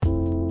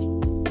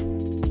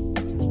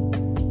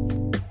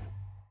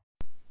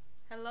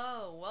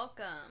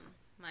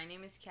My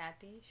name is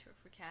Kathy, short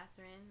for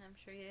Catherine. I'm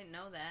sure you didn't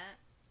know that.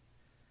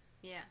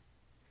 Yeah.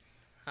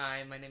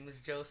 Hi, my name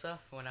is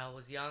Joseph. When I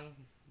was young,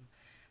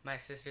 my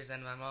sisters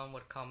and my mom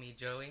would call me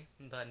Joey,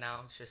 but now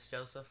it's just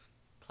Joseph,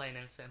 plain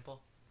and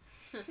simple.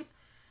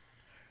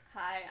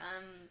 Hi,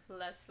 I'm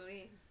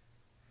Leslie.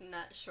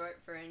 Not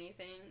short for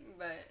anything,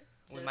 but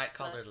We might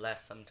call her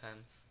Les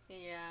sometimes.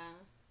 Yeah,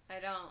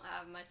 I don't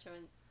have much of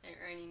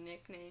or any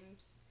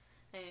nicknames.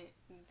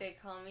 They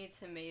call me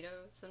Tomato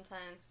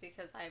sometimes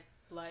because I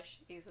blush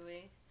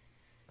easily,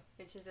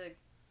 which is a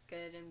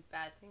good and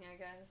bad thing, I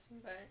guess.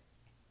 But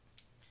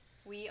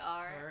we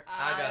are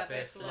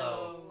Agape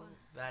Flow.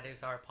 That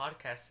is our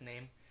podcast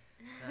name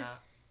that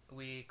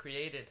we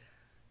created.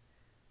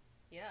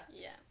 Yeah.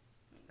 Yeah.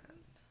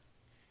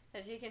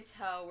 As you can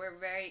tell, we're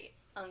very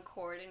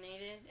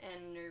uncoordinated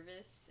and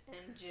nervous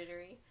and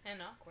jittery.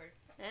 And awkward.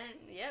 And,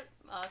 yep,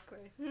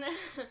 awkward.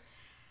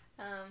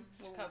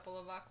 Just a couple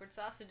of awkward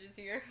sausages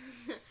here.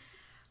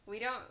 We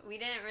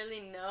didn't really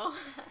know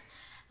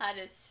how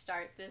to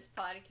start this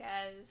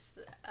podcast.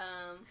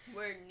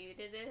 We're new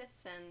to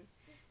this and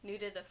new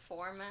to the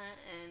format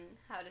and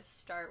how to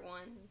start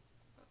one,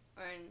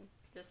 and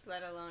just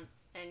let alone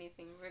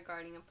anything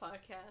regarding a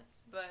podcast.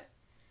 But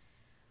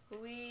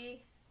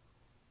we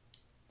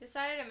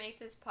decided to make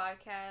this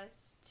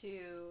podcast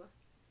to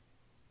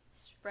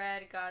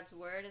spread God's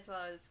word as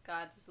well as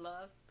God's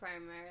love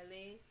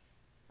primarily.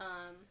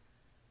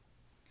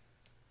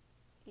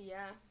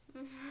 Yeah.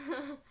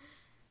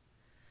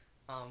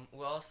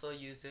 We also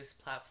use this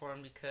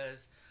platform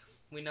because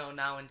we know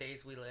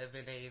nowadays we live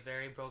in a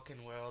very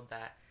broken world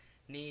that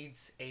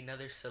needs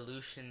another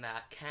solution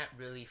that can't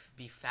really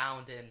be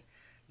found in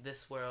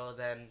this world,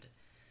 and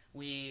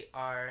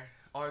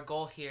our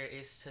goal here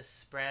is to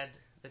spread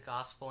the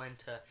gospel and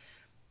to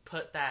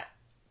put that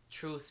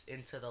truth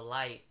into the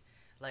light,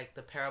 like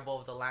the parable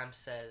of the lamp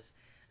says,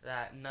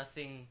 that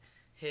nothing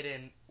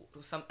hidden,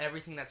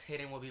 everything that's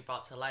hidden will be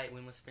brought to light.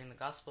 We must bring the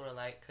gospel to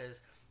light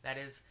because that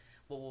is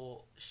what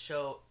will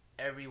show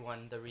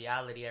everyone the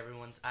reality.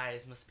 Everyone's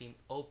eyes must be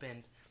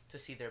opened to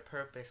see their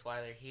purpose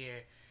while they're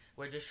here.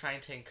 We're just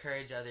trying to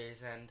encourage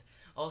others and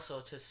also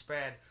to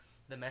spread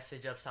the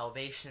message of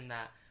salvation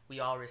that we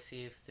all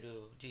receive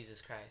through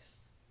Jesus Christ.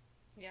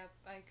 Yep,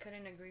 I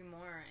couldn't agree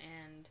more.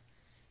 And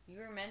you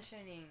were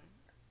mentioning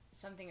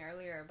something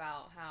earlier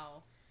about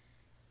how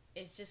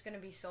it's just going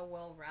to be so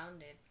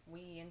well-rounded.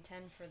 We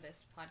intend for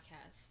this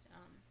podcast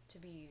to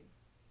be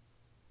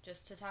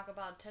just to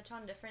touch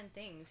on different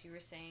things. You were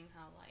saying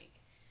how,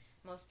 like,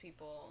 most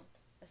people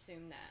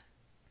assume that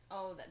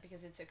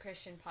because it's a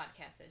Christian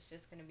podcast, it's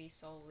just going to be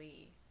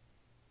solely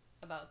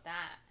about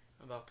that.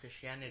 About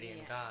Christianity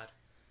and Yeah. God.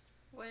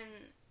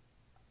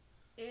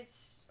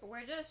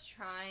 We're just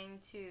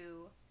trying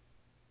to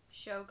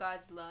show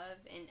God's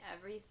love in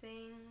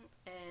everything,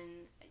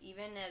 and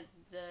even at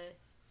the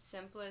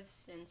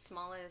simplest and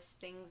smallest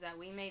things that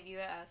we may view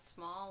as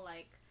small,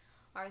 like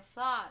our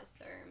thoughts,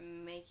 or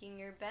making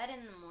your bed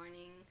in the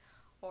morning,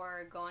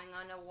 or going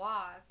on a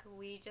walk.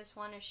 We just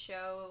want to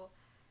show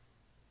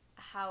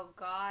how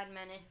God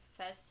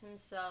manifests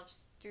himself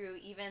through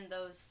even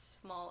those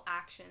small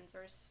actions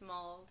or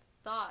small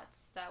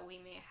thoughts that we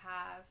may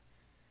have.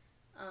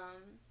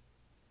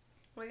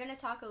 We're going to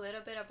talk a little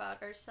bit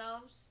about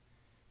ourselves.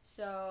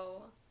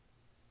 So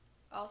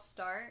I'll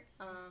start.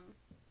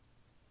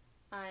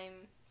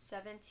 I'm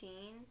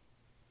 17,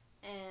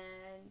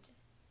 and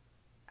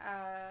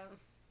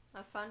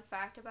a fun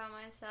fact about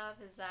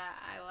myself is that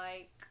I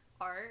like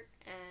art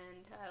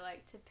and I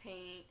like to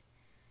paint.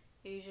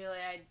 Usually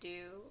I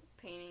do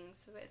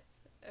paintings with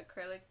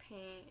acrylic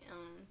paint.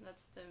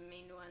 That's the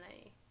main one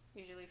I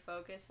usually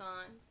focus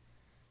on.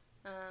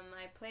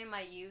 I play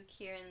my uke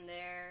here and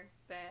there,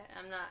 but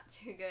I'm not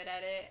too good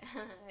at it.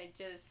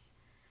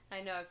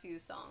 I know a few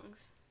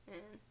songs,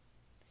 and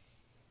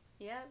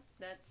yeah,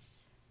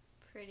 that's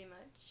pretty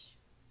much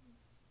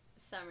a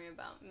summary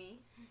about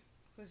me.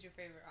 Who's your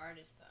favorite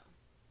artist, though?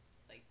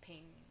 Like,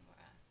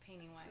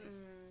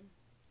 painting-wise?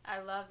 I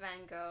love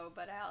Van Gogh,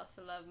 but I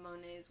also love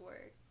Monet's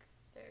work.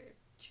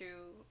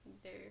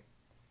 They're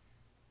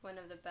one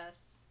of the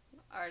best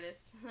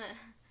artists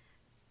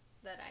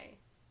that I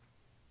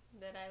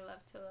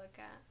love to look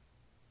at.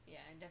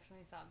 Yeah, I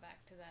definitely thought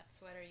back to that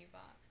sweater you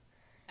bought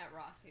at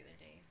Ross the other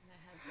day that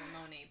has the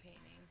Monet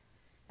painting.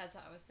 That's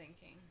what I was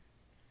thinking.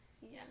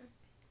 Yeah.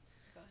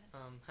 Go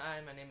ahead.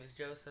 Hi, my name is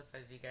Joseph,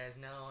 as you guys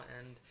know,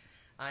 and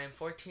I am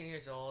 14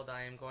 years old.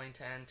 I am going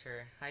to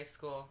enter high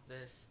school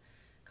this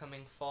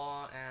coming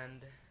fall,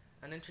 and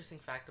an interesting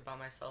fact about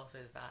myself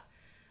is that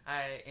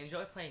I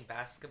enjoy playing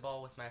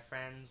basketball with my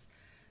friends.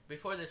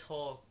 Before this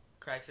whole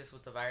crisis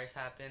with the virus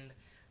happened,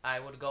 I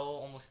would go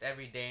almost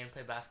every day and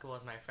play basketball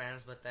with my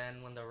friends, but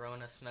then when the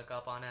Rona snuck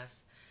up on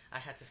us, I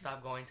had to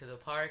stop going to the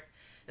park.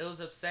 It was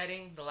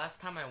upsetting. The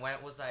last time I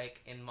went was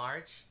like in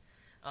March,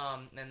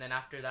 and then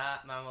after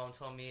that, my mom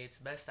told me it's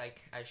best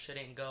I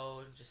shouldn't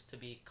go, just to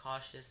be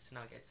cautious, to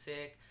not get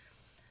sick.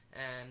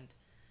 And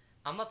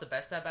I'm not the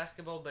best at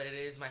basketball, but it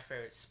is my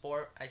favorite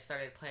sport. I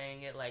started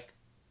playing it like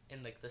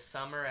in like the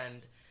summer,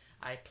 and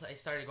I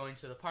started going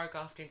to the park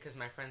often because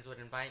my friends would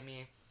invite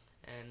me,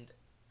 and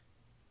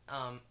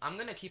I'm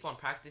gonna keep on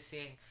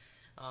practicing,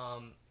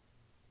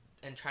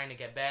 and trying to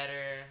get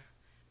better.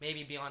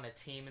 Maybe be on a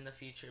team in the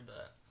future,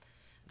 but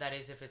that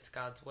is if it's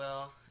God's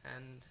will.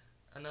 And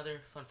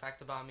another fun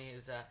fact about me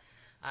is that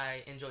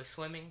I enjoy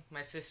swimming.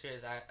 My sister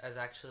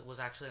was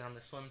actually on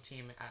the swim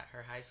team at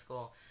her high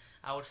school.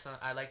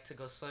 I like to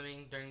go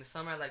swimming during the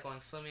summer. I like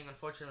going swimming.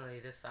 Unfortunately,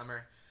 this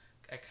summer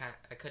I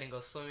couldn't go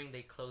swimming.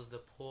 They closed the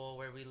pool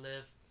where we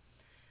live.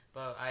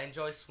 But I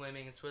enjoy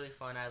swimming. It's really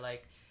fun. I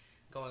like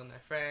going with my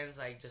friends,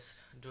 like just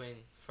doing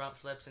front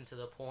flips into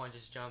the pool and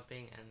just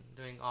jumping and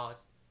doing all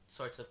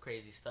sorts of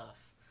crazy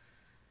stuff.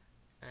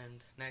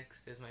 And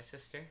next is my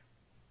sister.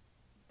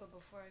 But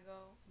before I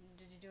go,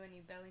 did you do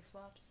any belly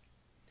flops?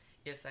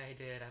 Yes, I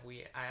did.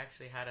 I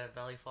actually had a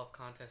belly flop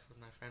contest with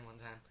my friend one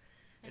time.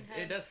 And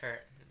It does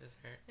hurt. It does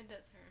hurt. It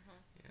does hurt, huh?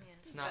 Yeah.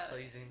 It's not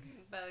pleasing.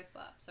 Belly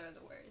flops are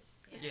the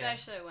worst, Yeah.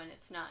 especially when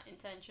it's not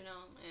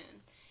intentional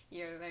and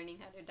you're learning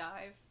how to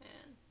dive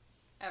and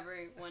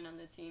everyone on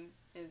the team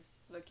is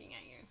looking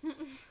at you.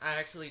 I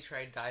actually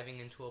tried diving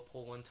into a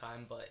pool one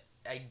time, but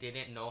I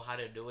didn't know how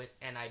to do it,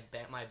 and I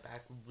bent my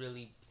back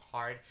really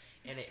hard,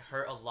 and it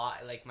hurt a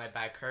lot. Like, my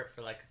back hurt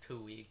for like 2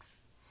 weeks.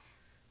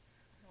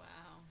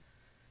 Wow.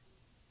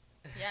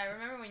 Yeah, I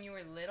remember when you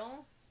were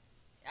little.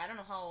 I don't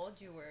know how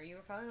old you were. You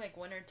were probably like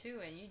 1 or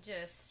 2, and you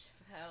just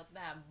felt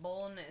that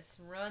boldness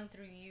run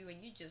through you,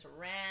 and you just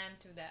ran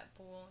to that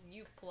pool, and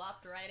you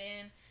plopped right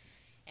in,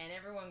 and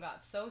everyone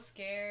got so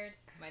scared.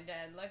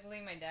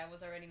 Luckily my dad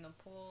was already in the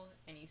pool,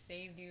 and he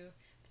saved you,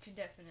 but you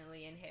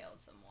definitely inhaled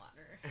some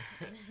water,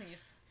 and then you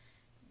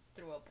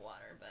threw up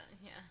water, but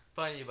yeah.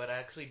 Funny, but I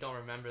actually don't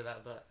remember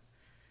that, but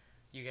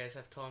you guys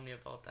have told me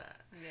about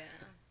that.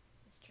 Yeah,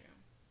 it's true.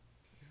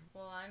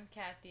 Well, I'm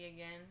Kathy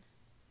again,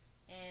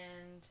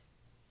 and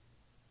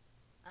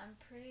I'm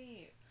a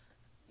pretty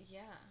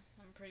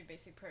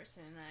basic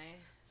person.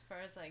 As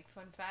far as like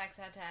fun facts,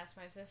 I had to ask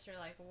my sister,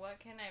 like, what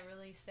can I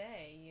really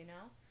say, you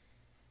know?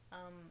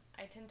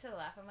 I tend to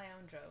laugh at my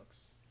own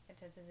jokes. I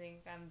tend to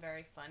think I'm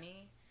very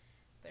funny,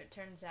 but it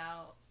turns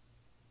out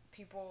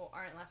people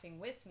aren't laughing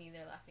with me,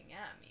 they're laughing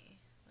at me.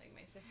 Like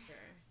my sister,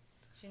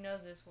 she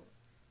knows this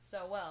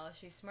so well,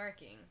 she's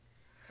smirking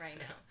right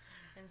now.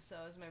 And so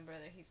is my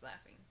brother, he's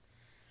laughing.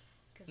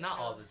 Not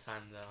all the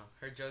time, though.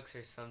 Her jokes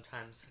are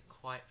sometimes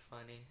quite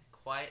funny.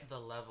 Quite the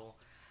level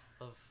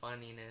of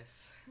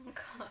funniness.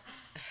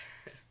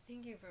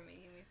 Thank you for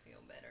making me feel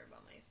better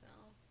about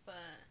myself. But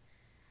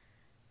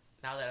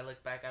now that I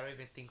look back, I don't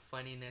even think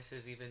funniness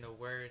is even a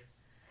word.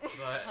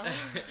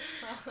 But,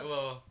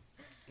 well,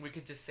 we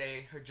could just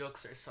say her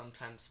jokes are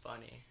sometimes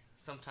funny.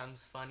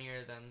 Sometimes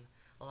funnier than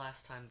the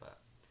last time, but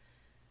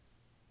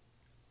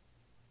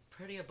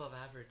pretty above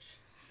average.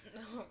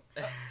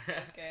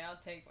 Okay, I'll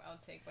take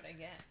what I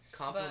get.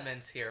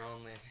 Compliments here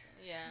only.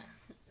 Yeah.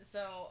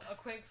 So a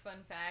quick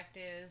fun fact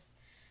is,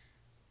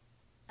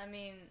 I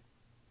mean,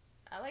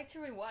 I like to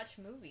rewatch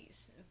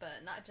movies,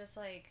 but not just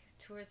like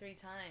 2 or 3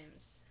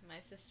 times.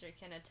 My sister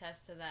can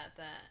attest to that.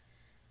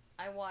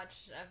 I've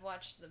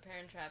watched The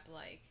Parent Trap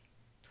like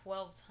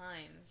 12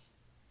 times,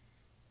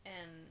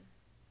 and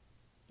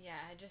yeah,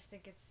 I just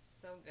think it's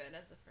so good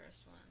as the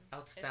first one.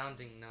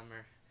 Outstanding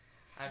number.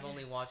 I've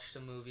only watched a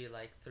movie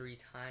like 3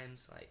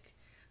 times. Like,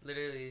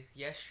 literally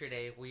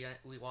yesterday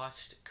we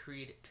watched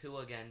Creed 2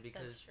 again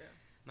because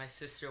my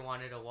sister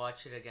wanted to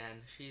watch it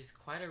again. She's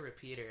quite a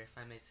repeater, if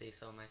I may say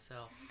so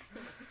myself.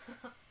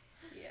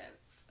 Yeah,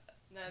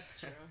 that's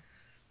true.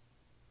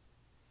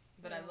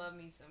 But I love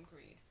me some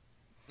Creed.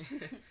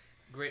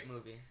 Great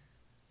movie.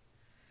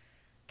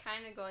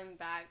 Kind of going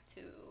back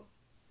to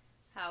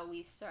how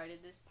we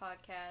started this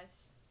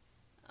podcast,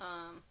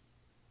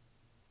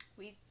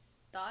 we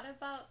thought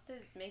about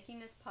making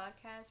this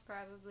podcast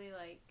probably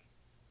like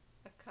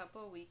a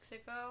couple weeks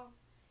ago.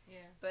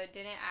 Yeah. But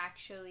didn't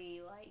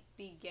actually like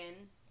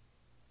begin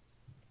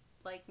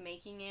like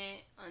making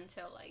it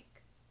until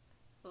like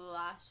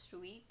last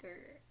week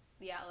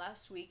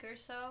or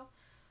so,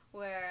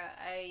 where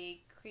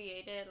I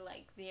created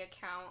like the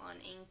account on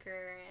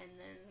Anchor and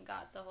then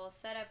got the whole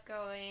setup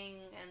going,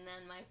 and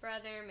then my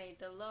brother made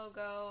the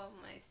logo,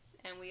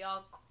 and we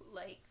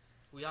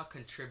all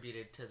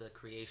contributed to the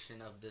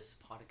creation of this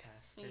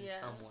podcast in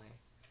some way.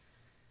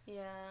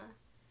 Yeah.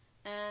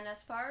 And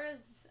as far as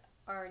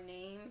our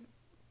name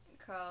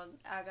called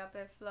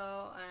Agape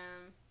Flow,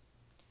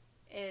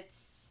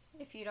 it's,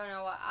 if you don't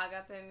know what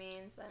agape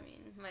means, I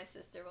mean, my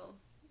sister will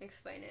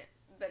explain it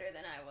better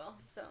than I will,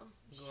 so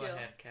Go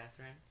ahead,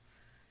 Catherine.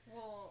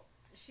 Well,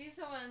 she's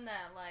the one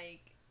that,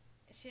 like,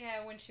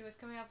 when she was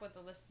coming up with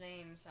the list of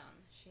names,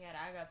 she had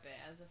Agape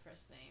as the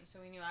first name, so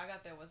we knew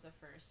Agape was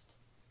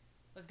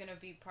going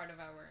to be part of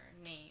our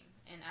name.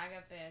 And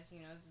agape, as you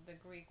know, is the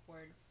Greek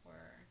word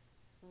for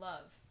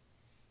love.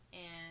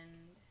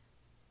 And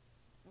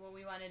what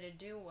we wanted to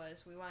do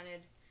was,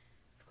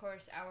 of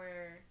course,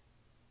 our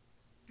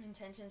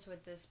intentions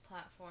with this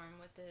platform,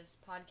 with this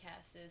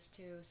podcast, is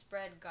to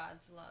spread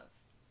God's love.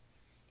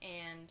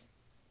 And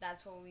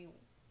that's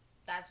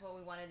that's what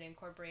we wanted to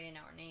incorporate in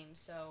our name.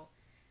 So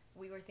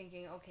we were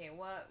thinking, okay,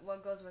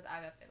 what goes with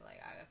agape? Like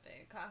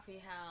agape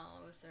coffee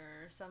house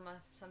or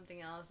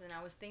something else. And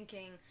I was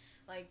thinking,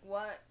 like,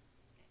 what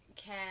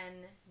can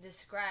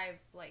describe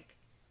like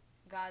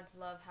God's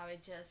love? How you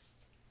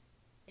just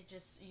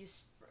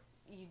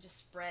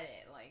spread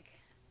it. Like,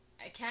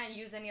 I can't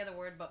use any other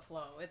word but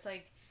flow. It's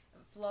like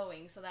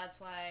flowing. So that's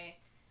why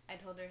I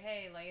told her,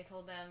 hey, like I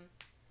told them,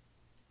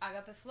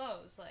 agape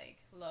flows, like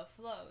love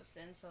flows,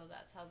 and so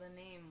that's how the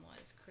name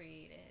was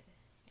created.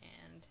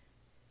 And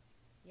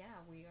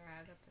yeah, we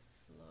are agape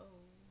flow.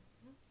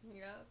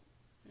 Yep.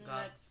 And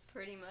that's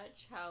pretty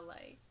much how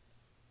like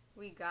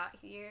we got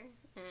here.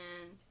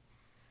 And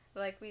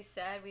like we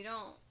said, we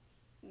don't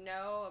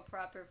know a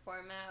proper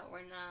format. We're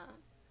not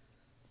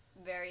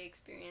very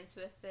experienced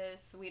with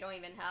this. We don't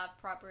even have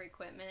proper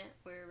equipment.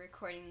 We're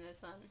recording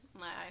this on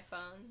my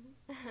iPhone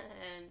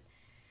and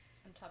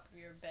on top of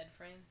your bed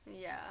frame.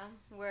 Yeah,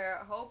 we're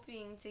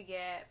hoping to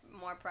get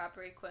more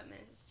proper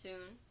equipment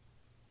soon.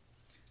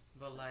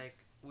 But like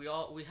we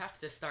have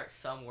to start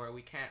somewhere.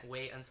 We can't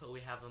wait until we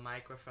have a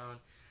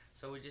microphone.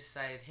 So we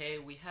decided, hey,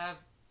 we have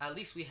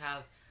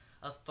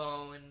a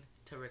phone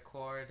to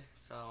record.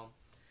 So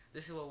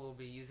this is what we'll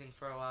be using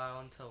for a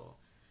while until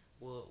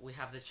we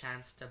have the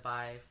chance to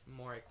buy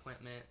more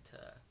equipment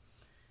to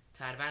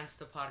advance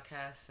the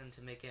podcast and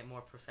to make it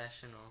more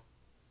professional.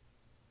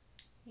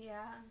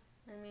 Yeah,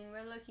 I mean,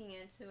 we're looking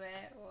into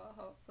it. We'll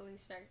hopefully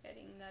start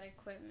getting that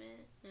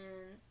equipment.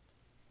 And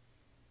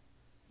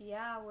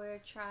yeah,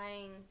 we're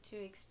trying to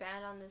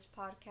expand on this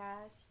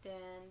podcast.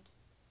 And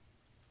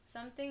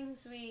some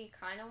things we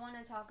kind of want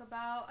to talk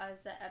about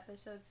as the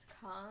episodes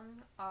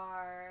come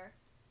are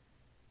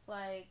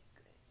like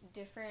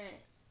different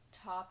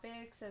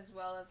topics, as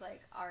well as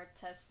like our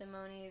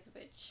testimonies,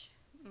 which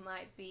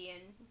might be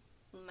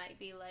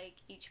like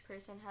each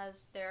person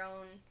has their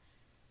own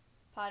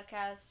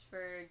podcast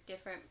for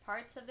different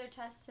parts of their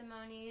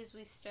testimonies.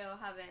 We still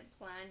haven't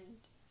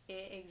planned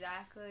it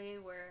exactly.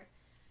 We're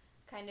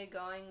kind of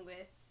going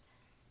with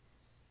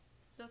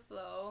the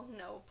flow,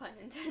 no pun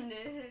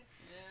intended.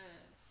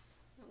 Yes.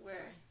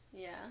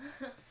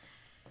 Yeah.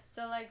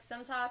 So like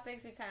some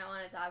topics we kind of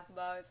want to talk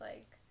about is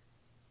like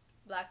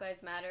Black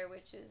Lives Matter,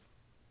 which is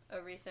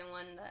a recent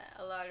one that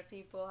a lot of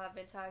people have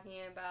been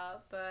talking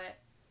about, but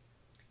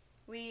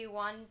we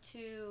want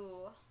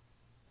to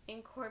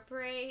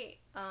incorporate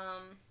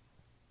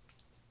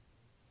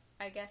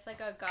I guess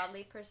like a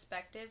godly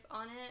perspective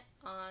on it,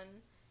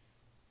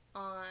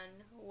 on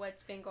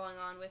what's been going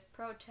on with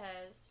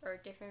protests or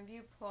different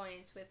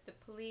viewpoints with the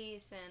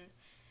police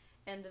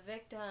and the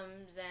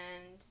victims,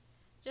 and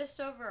just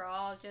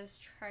overall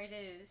just try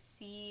to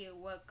see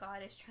what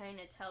God is trying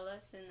to tell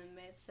us in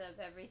the midst of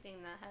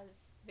everything that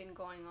has been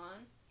going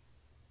on.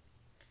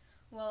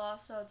 We'll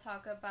also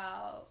talk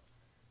about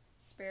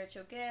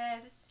spiritual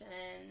gifts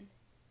and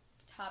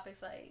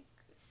topics like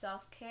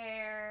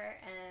self-care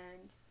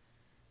and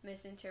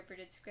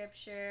misinterpreted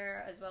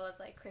scripture, as well as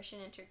like Christian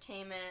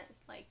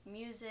entertainment, like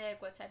music,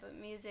 what type of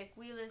music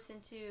we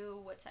listen to,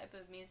 what type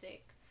of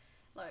music,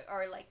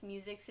 like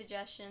music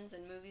suggestions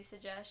and movie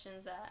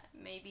suggestions that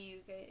maybe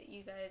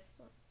you guys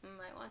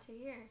might want to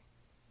hear.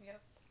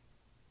 Yep.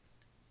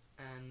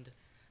 And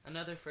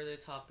another further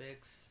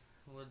topics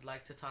would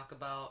like to talk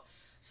about,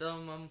 some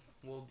of them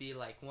will be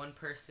like one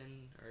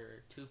person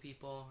or two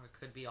people, or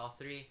could be all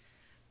three.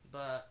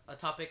 But a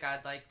topic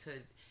I'd like to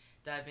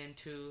dive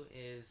into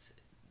is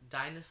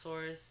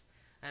dinosaurs.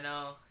 I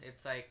know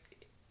it's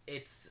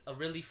a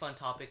really fun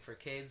topic for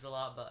kids a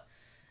lot, but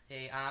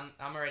hey,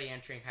 I'm already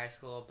entering high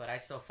school, but I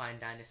still find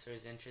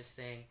dinosaurs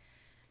interesting.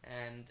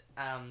 And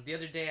the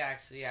other day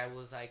actually I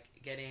was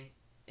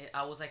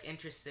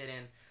interested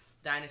in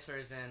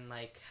dinosaurs and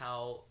like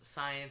how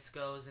science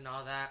goes and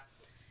all that.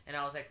 And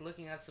I was like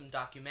looking at some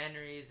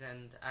documentaries,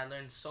 and I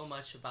learned so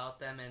much about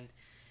them. And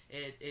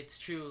it's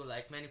true,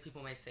 like many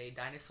people may say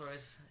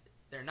dinosaurs,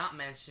 they're not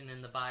mentioned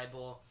in the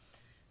Bible,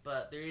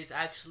 but there is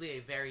actually a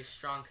very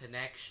strong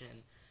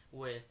connection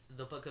with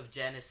the book of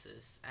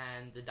Genesis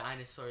and the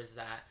dinosaurs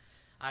that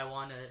I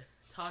want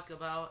to talk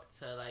about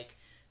to like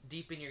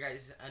deepen your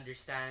guys'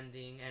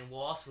 understanding. And we'll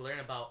also learn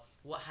about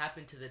what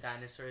happened to the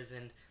dinosaurs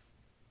and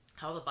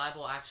how the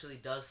Bible actually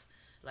does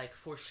like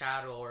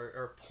foreshadow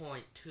or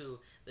point to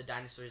the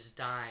dinosaurs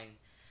dying.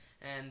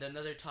 And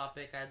another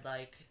topic I'd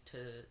like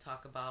to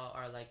talk about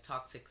are like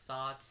toxic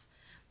thoughts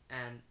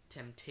and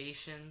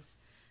temptations,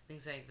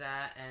 things like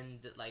that, and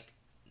like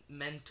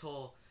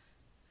mental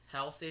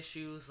health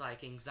issues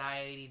like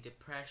anxiety,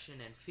 depression,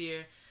 and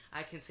fear.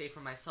 I can say for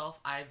myself,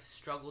 I've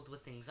struggled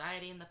with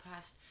anxiety in the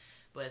past,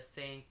 but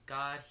thank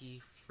God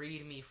He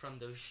freed me from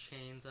those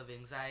chains of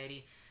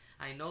anxiety.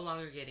 I no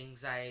longer get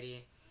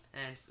anxiety.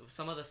 And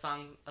some of a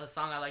song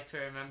I like to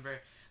remember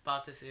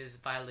about this is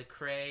by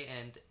Lecrae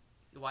and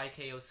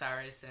YK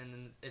Osiris,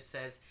 and it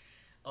says,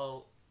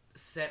 "Oh,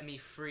 set me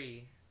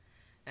free."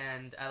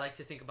 And I like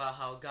to think about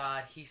how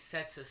God, He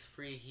sets us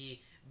free.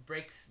 He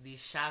breaks these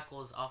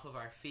shackles off of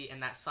our feet,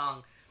 and that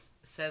song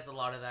says a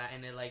lot of that.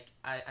 And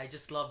I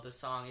just love the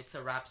song. It's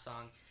a rap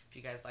song. if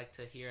you guys like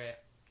to hear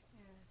it.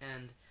 Yes.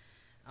 And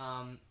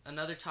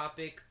another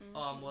topic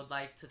would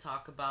like to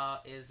talk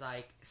about is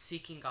like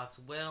seeking God's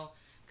will,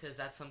 because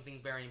that's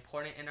something very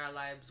important in our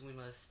lives. We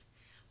must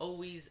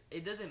always,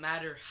 it doesn't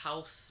matter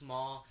how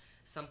small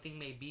something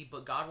may be,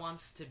 but God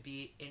wants to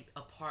be in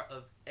a part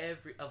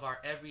of our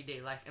everyday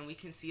life. And we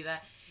can see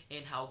that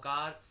in how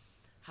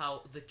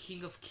the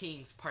King of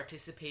Kings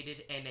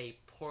participated in a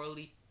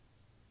poorly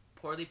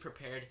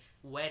prepared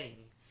wedding.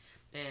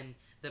 And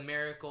the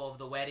miracle of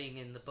the wedding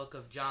in the book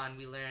of John,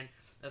 we learn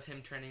of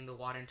him turning the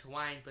water into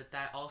wine. But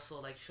that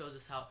also like shows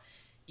us how,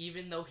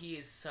 even though he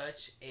is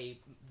such a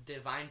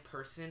divine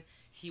person,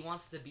 he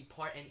wants to be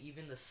part in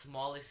even the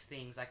smallest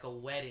things, like a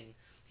wedding.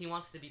 He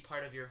wants to be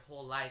part of your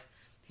whole life.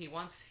 He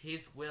wants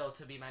his will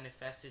to be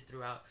manifested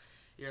throughout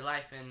your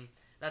life. And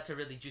that's a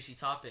really juicy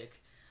topic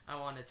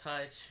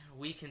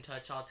we can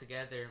touch all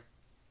together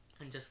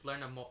and just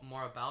learn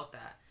more about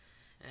that.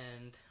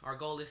 And our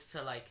goal is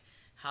to like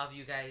have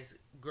you guys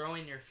grow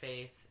in your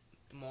faith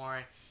more,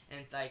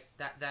 and like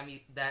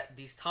that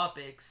these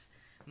topics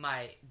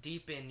might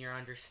deepen your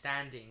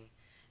understanding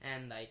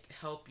and like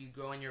help you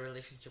grow in your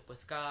relationship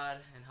with God,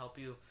 and help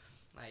you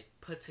like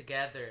put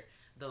together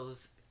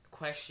those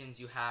questions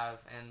you have,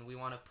 and we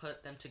want to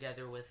put them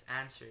together with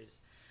answers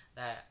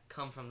that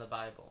come from the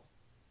Bible.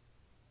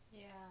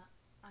 Yeah,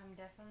 I'm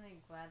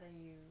definitely glad that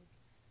you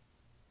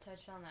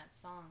touched on that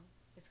song.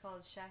 It's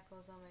called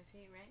Shackles on My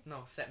Feet, right?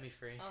 No, Set Me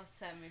Free. Oh,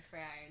 Set Me Free.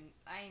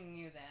 I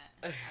knew that.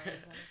 I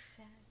was like,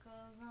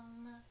 shackles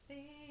on my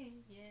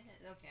feet,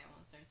 yeah. Okay, I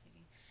won't start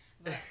singing.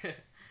 But,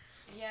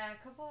 yeah,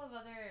 a couple of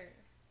other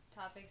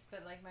topics,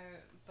 but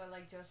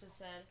like Joseph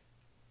said,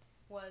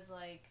 was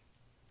like,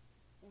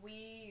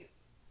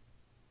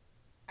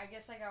 I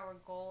guess like our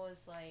goal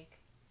is like,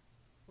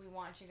 we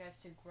want you guys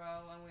to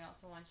grow, and we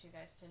also want you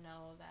guys to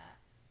know that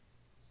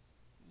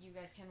you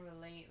guys can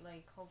relate,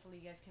 like hopefully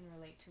you guys can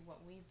relate to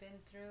what we've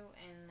been through,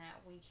 and that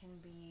we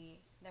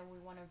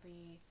want to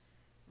be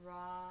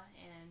raw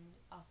and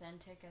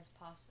authentic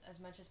as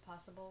much as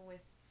possible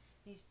with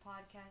these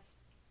podcasts,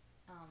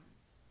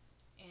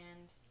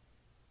 and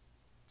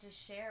just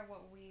share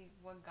what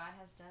God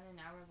has done in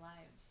our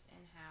lives,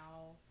 and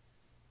how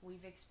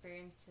we've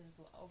experienced his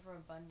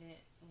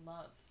overabundant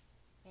love.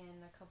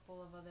 And a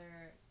couple of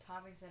other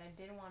topics that I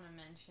did want to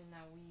mention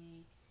that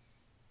we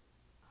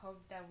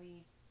hope that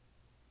we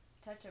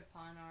touch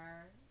upon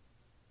are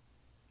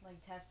like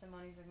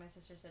testimonies, like my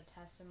sister said,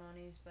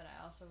 testimonies. But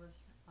I also was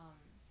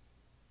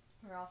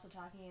we're also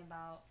talking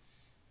about,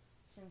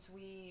 since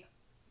we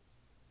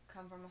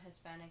come from a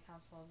Hispanic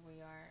household,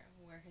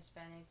 we're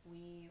Hispanic,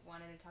 we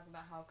wanted to talk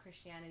about how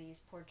Christianity is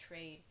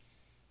portrayed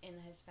in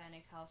the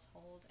Hispanic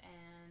household,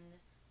 and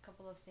a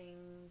couple of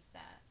things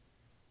that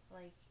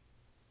like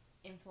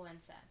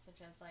influence that, such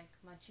as like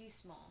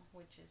machismo,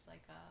 which is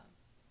like a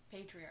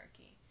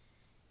patriarchy.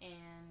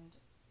 And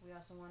we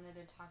also wanted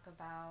to talk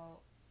about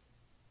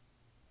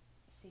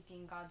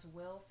seeking God's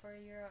will for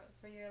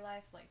your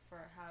life, like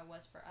for how it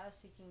was for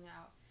us,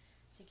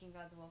 seeking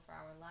God's will for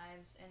our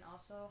lives, and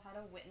also how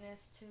to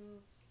witness to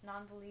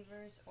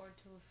non-believers or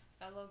to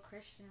fellow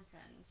Christian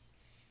friends,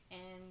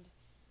 and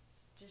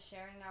just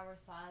sharing our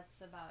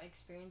thoughts about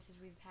experiences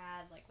we've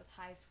had, like with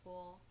high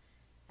school.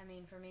 I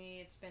mean, for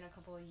me, it's been a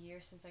couple of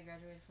years since I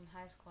graduated from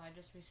high school. I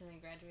just recently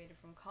graduated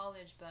from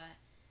college, but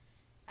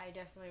I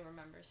definitely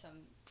remember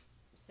some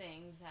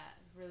things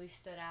that really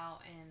stood out,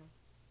 and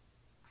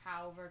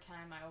how over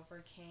time I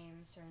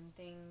overcame certain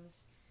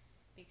things,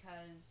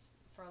 because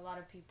for a lot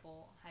of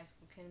people, high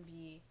school can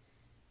be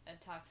a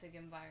toxic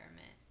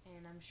environment,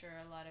 and I'm sure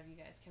a lot of you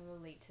guys can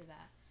relate to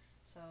that.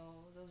 So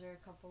those are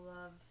a couple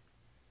of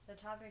the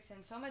topics,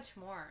 and so much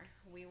more.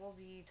 We will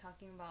be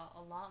talking about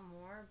a lot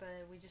more,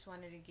 but we just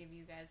wanted to give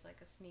you guys like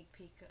a sneak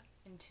peek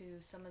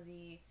into some of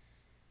the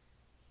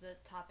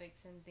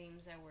topics and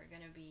themes that we're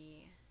going to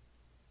be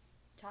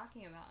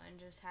talking about, and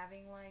just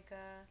having like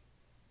a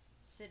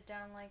sit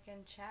down like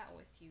and chat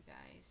with you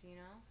guys,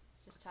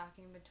 just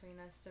talking between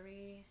us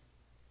three.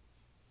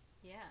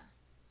 Yeah,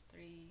 it's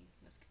three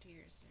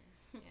musketeers,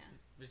 or yeah.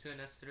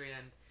 Between us three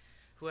and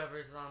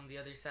whoever's on the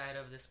other side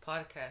of this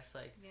podcast,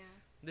 like, yeah.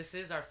 This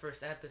is our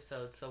first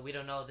episode, so we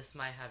don't know. This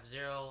might have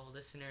 0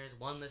 listeners,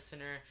 1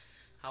 listener,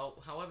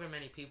 however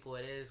many people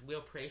it is. We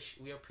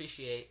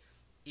appreciate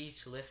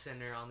each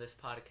listener on this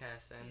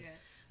podcast, and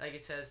yes. Like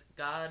it says,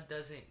 God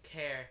doesn't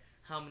care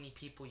how many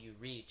people you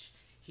reach.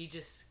 He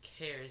just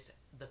cares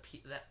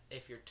that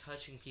if you're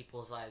touching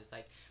people's lives.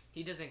 Like,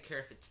 he doesn't care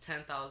if it's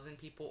 10,000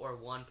 people or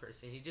 1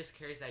 person. He just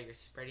cares that you're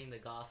spreading the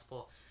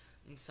gospel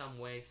in some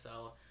way.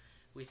 So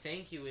we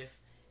thank you if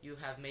you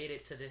have made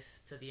it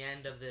to the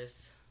end of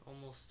this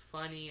almost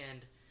funny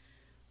and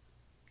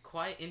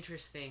quite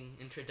interesting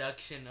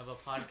introduction of a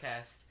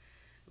podcast.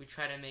 We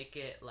try to make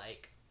it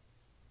like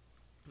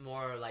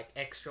more like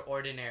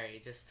extraordinary,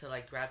 just to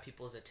like grab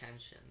people's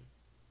attention.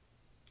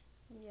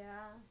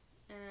 Yeah,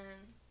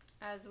 and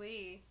as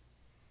we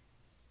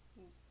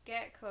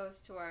get close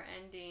to our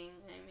ending,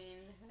 I mean,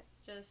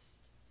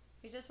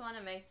 we just want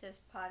to make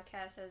this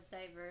podcast as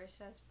diverse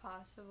as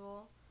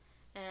possible,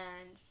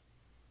 and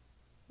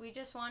we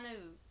just want to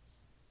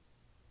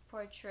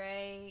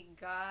portray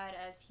God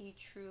as he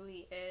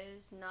truly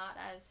is, not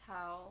as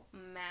how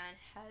man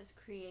has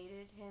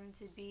created him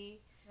to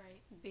be.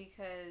 Right.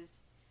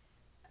 Because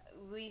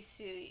we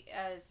see,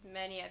 as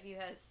many of you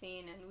have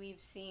seen, and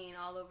we've seen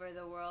all over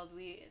the world,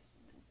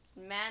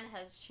 man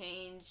has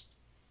changed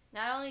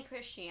not only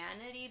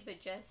Christianity,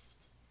 but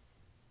just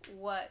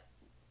what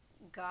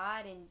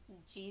God and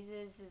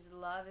Jesus'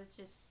 love is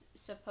just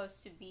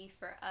supposed to be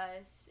for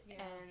us. Yeah.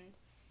 And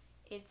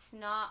it's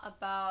not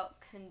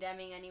about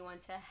condemning anyone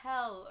to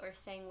hell or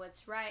saying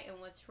what's right and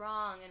what's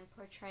wrong and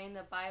portraying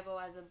the Bible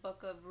as a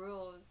book of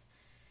rules.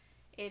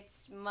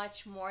 It's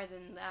much more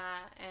than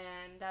that,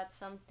 and that's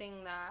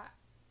something that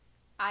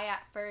I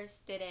at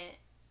first didn't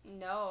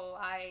know.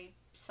 I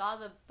saw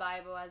the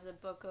Bible as a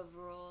book of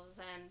rules,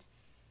 and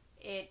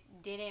it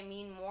didn't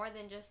mean more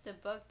than just a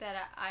book that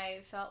I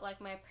felt like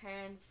my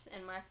parents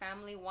and my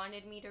family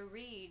wanted me to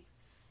read.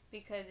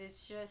 Because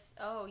it's just,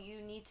 oh,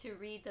 you need to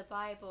read the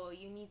Bible,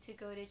 you need to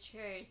go to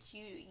church,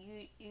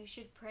 you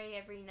should pray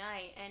every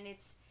night. And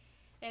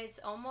it's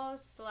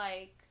almost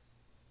like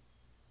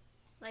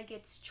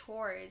it's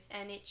chores,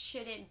 and it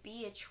shouldn't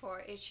be a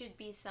chore. It should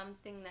be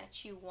something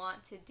that you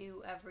want to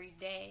do every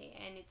day,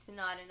 and it's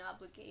not an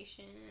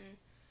obligation. And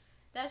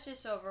that's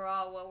just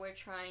overall what we're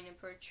trying to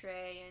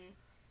portray, and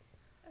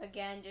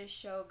again, just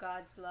show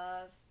God's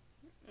love.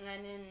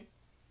 And in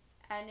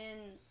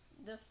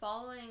the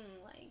following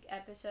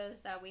episodes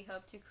that we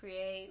hope to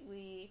create,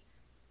 we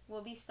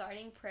will be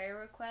starting prayer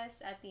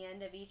requests at the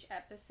end of each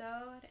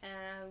episode,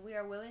 and we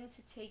are willing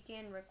to take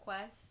in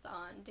requests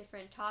on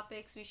different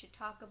topics we should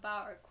talk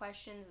about or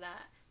questions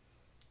that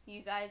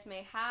you guys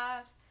may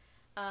have.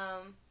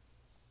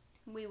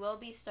 We will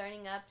be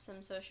starting up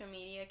some social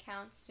media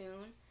accounts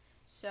soon,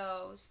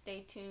 so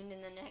stay tuned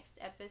in the next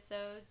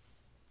episodes.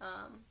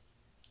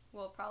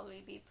 We'll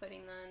probably be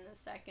putting them in the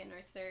second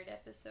or third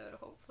episode,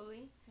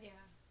 hopefully. Yeah,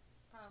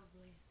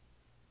 probably.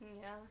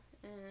 Yeah,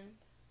 and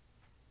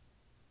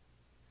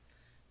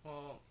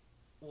Well,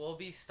 we'll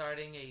be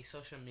starting a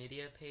social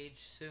media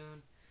page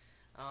soon.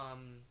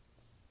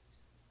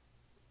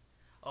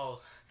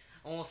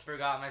 Almost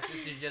forgot. My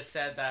sister just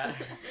said that.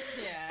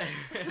 Yeah.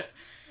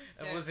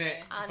 It wasn't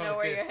I know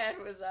where your head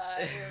was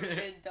at. You were a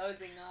bit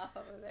dozing off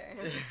over there.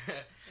 I was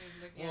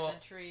looking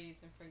at the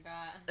trees and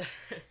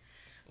forgot.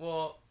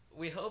 Well,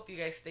 we hope you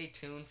guys stay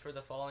tuned for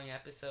the following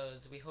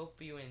episodes. We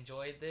hope you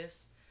enjoyed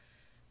this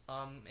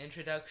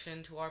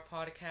introduction to our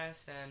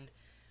podcast, and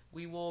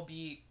we will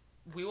be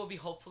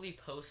hopefully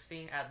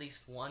posting at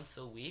least once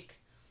a week,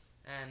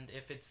 and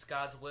if it's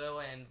God's will,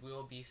 and we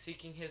will be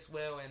seeking His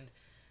will and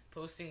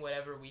posting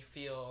whatever we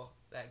feel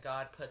that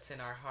God puts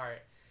in our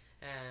heart.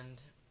 And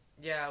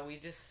yeah, we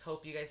just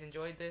hope you guys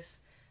enjoyed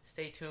this.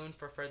 Stay tuned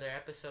for further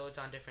episodes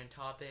on different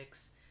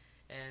topics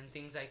and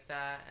things like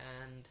that.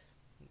 And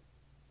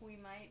we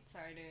might,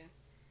 sorry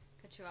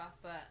to cut you off,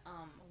 but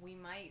we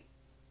might,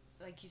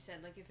 like you said,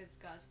 if it's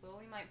God's will,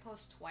 we might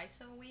post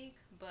twice a week,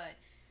 but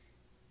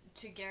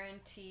to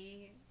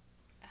guarantee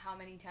how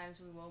many times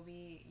we will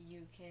be,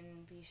 you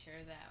can be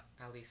sure that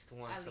at least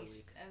once a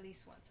week. At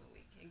least once a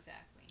week,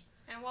 exactly.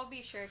 And we'll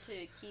be sure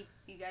to keep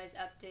you guys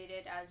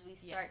updated as we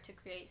start to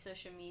create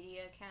social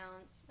media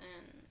accounts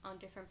and on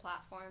different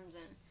platforms,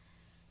 and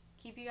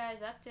keep you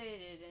guys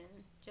updated,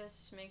 and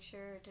just make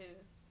sure to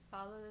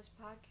follow this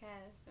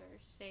podcast or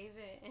save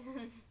it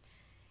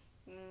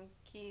and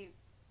keep,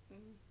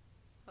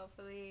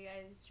 hopefully you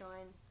guys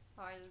join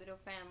our little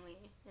family.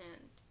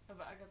 And of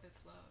Agape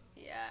Flow.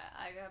 Yeah,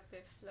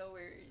 Agape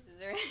Flowers,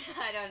 or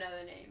I don't know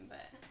the name,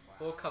 but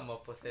we'll come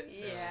up with it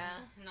soon. Yeah,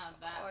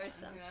 not that or one.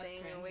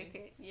 something, and we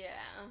could,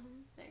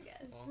 I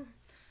guess. Well,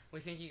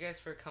 we thank you guys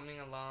for coming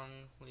along.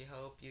 We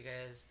hope you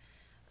guys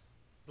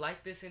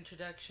like this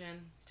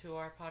introduction to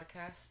our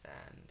podcast,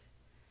 and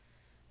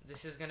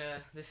this is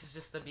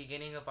just the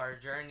beginning of our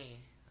journey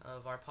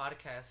of our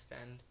podcast,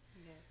 and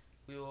yes,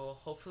 we will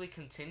hopefully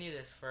continue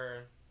this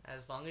for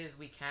as long as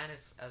we can,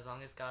 as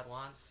long as God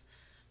wants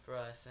for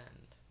us.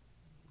 And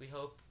we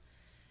hope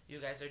you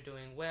guys are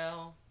doing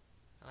well,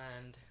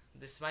 and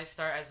this might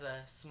start as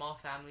a small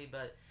family,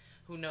 but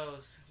who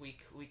knows, we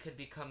could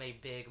become a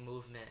big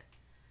movement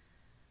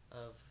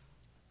of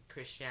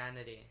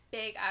Christianity.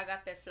 Big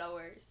Agape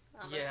Flowers.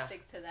 I'm gonna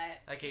stick to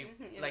that. I'm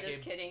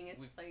just kidding.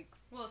 It's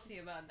we'll see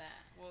about that.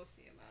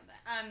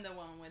 I'm the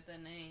one with the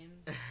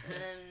names.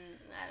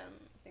 I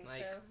don't think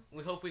so.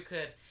 We hope we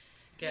could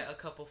get a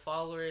couple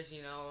followers.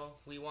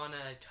 We want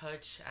to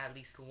touch at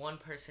least one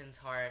person's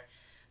heart.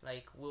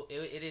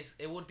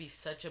 It would be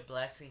such a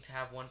blessing to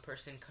have one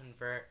person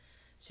convert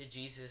to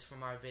Jesus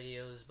from our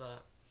videos.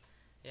 But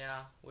yeah,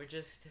 we're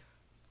just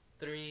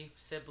 3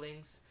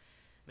 siblings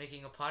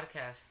making a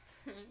podcast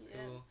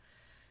who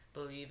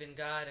believe in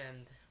God,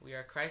 and we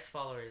are Christ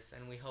followers,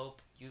 and we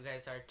hope you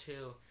guys are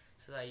too,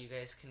 so that you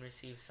guys can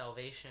receive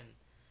salvation.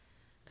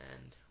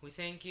 And we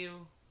thank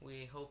you.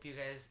 We hope you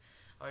guys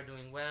are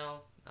doing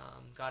well.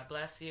 God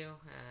bless you,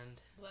 and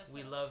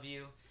we love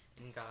you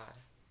in God.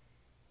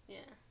 Yeah.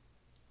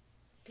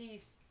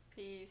 Peace.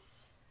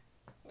 Peace.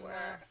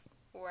 Word.